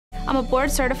I'm a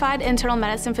board-certified internal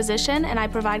medicine physician, and I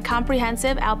provide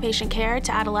comprehensive outpatient care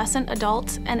to adolescent,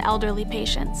 adult, and elderly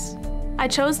patients. I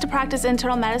chose to practice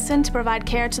internal medicine to provide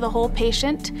care to the whole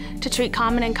patient, to treat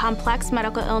common and complex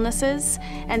medical illnesses,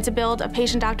 and to build a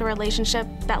patient-doctor relationship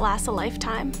that lasts a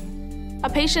lifetime. A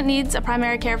patient needs a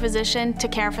primary care physician to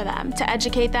care for them, to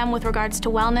educate them with regards to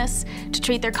wellness, to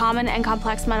treat their common and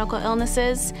complex medical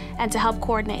illnesses, and to help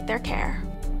coordinate their care.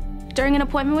 During an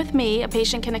appointment with me, a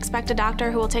patient can expect a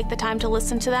doctor who will take the time to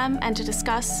listen to them and to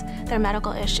discuss their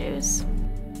medical issues.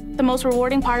 The most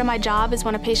rewarding part of my job is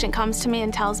when a patient comes to me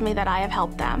and tells me that I have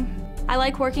helped them. I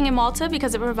like working in Malta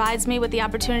because it provides me with the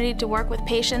opportunity to work with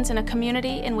patients in a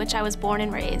community in which I was born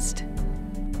and raised.